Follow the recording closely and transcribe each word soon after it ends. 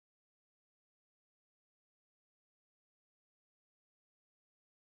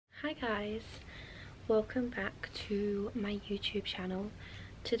Hi guys, welcome back to my YouTube channel.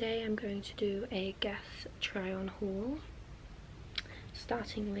 Today I'm going to do a Guess try on haul,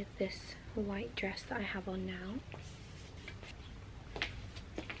 starting with this white dress that I have on now.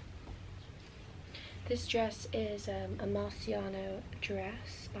 This dress is a Marciano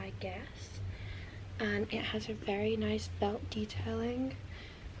dress by Guess, and it has a very nice belt detailing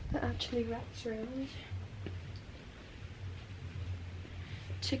that actually wraps around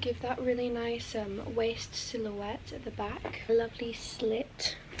to give that really nice waist silhouette at the back. A lovely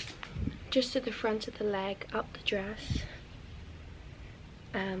slit just at the front of the leg up the dress.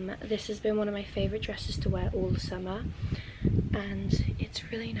 This has been one of my favourite dresses to wear all summer, and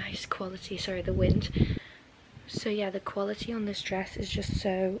it's really nice quality. Sorry, the wind. So yeah, the quality on this dress is just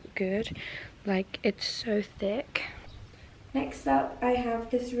so good. Like, it's so thick. Next up, I have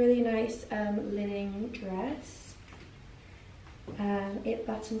this really nice linen dress. It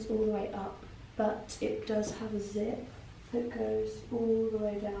buttons all the way up, but it does have a zip that goes all the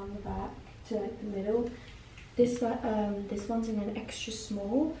way down the back to like the middle. This one's in an extra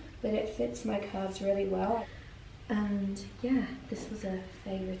small, but it fits my curves really well. And yeah, this was a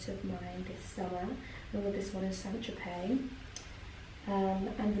favourite of mine this summer. I wore this one in Saint-Tropez.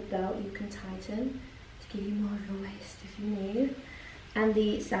 And the belt you can tighten to give you more of a waist if you need. And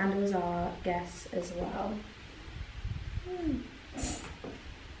the sandals are Guess as well.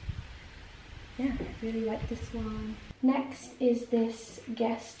 Yeah, I really like this one. Next is this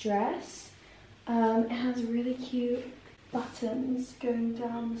Guess dress. It has really cute buttons going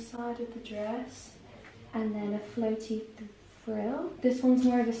down the side of the dress, and then a floaty frill. This one's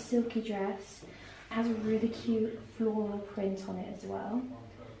more of a silky dress. It has a really cute floral print on it as well.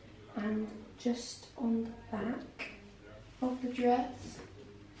 And just on the back of the dress,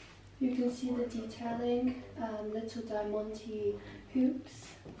 you can see the detailing, little diamante hoops.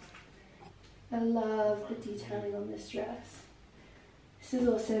 I love the detailing on this dress. This has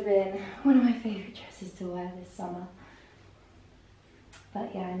also been one of my favourite dresses to wear this summer.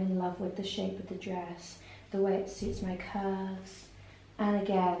 But yeah, I'm in love with the shape of the dress, the way it suits my curves. And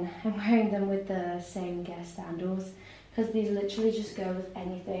again, I'm wearing them with the same Guess sandals, because these literally just go with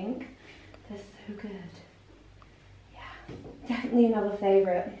anything. They're so good. Yeah, definitely another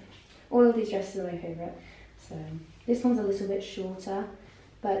favourite. All of these dresses are my favourite. So this one's a little bit shorter,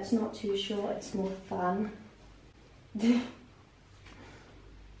 but it's not too short, it's more fun.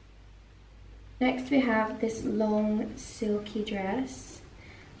 Next we have this long silky dress.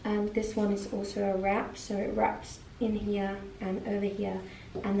 This one is also a wrap, so it wraps in here and over here,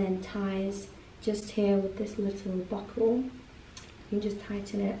 and then ties just here with this little buckle. You can just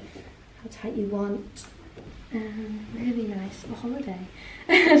tighten it how tight you want. Really nice for holiday.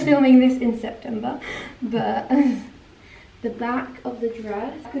 Filming this in September, but the back of the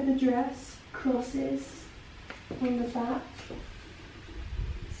dress crosses on the back,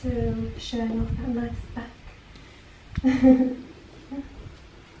 so showing off that nice back.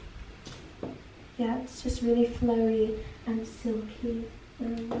 Yeah, it's just really flowy and silky,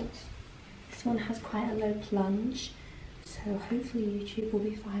 and this one has quite a low plunge, so hopefully YouTube will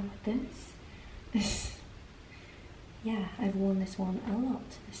be fine with this. Yeah, I've worn this one a lot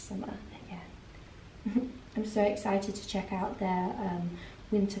this summer again. I'm so excited to check out their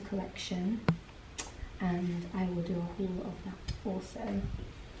winter collection, and I will do a haul of that also.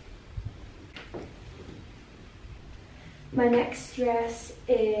 My next dress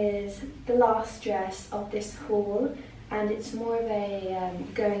is the last dress of this haul, and it's more of a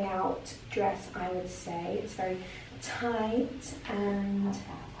going out dress, I would say. It's very tight and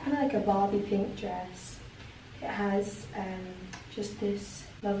kind of like a Barbie pink dress. It has just this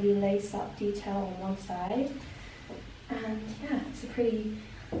lovely lace-up detail on one side, and yeah, it's a pretty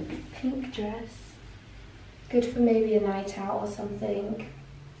pink dress. Good for maybe a night out or something.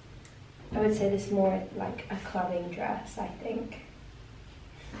 I would say this is more like a clubbing dress, I think.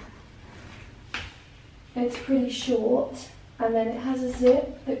 It's pretty short, and then it has a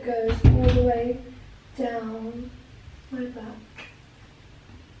zip that goes all the way down my back.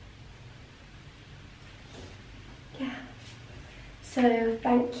 Yeah. So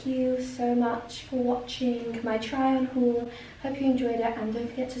thank you so much for watching my try on haul. Hope you enjoyed it, and don't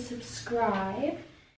forget to subscribe.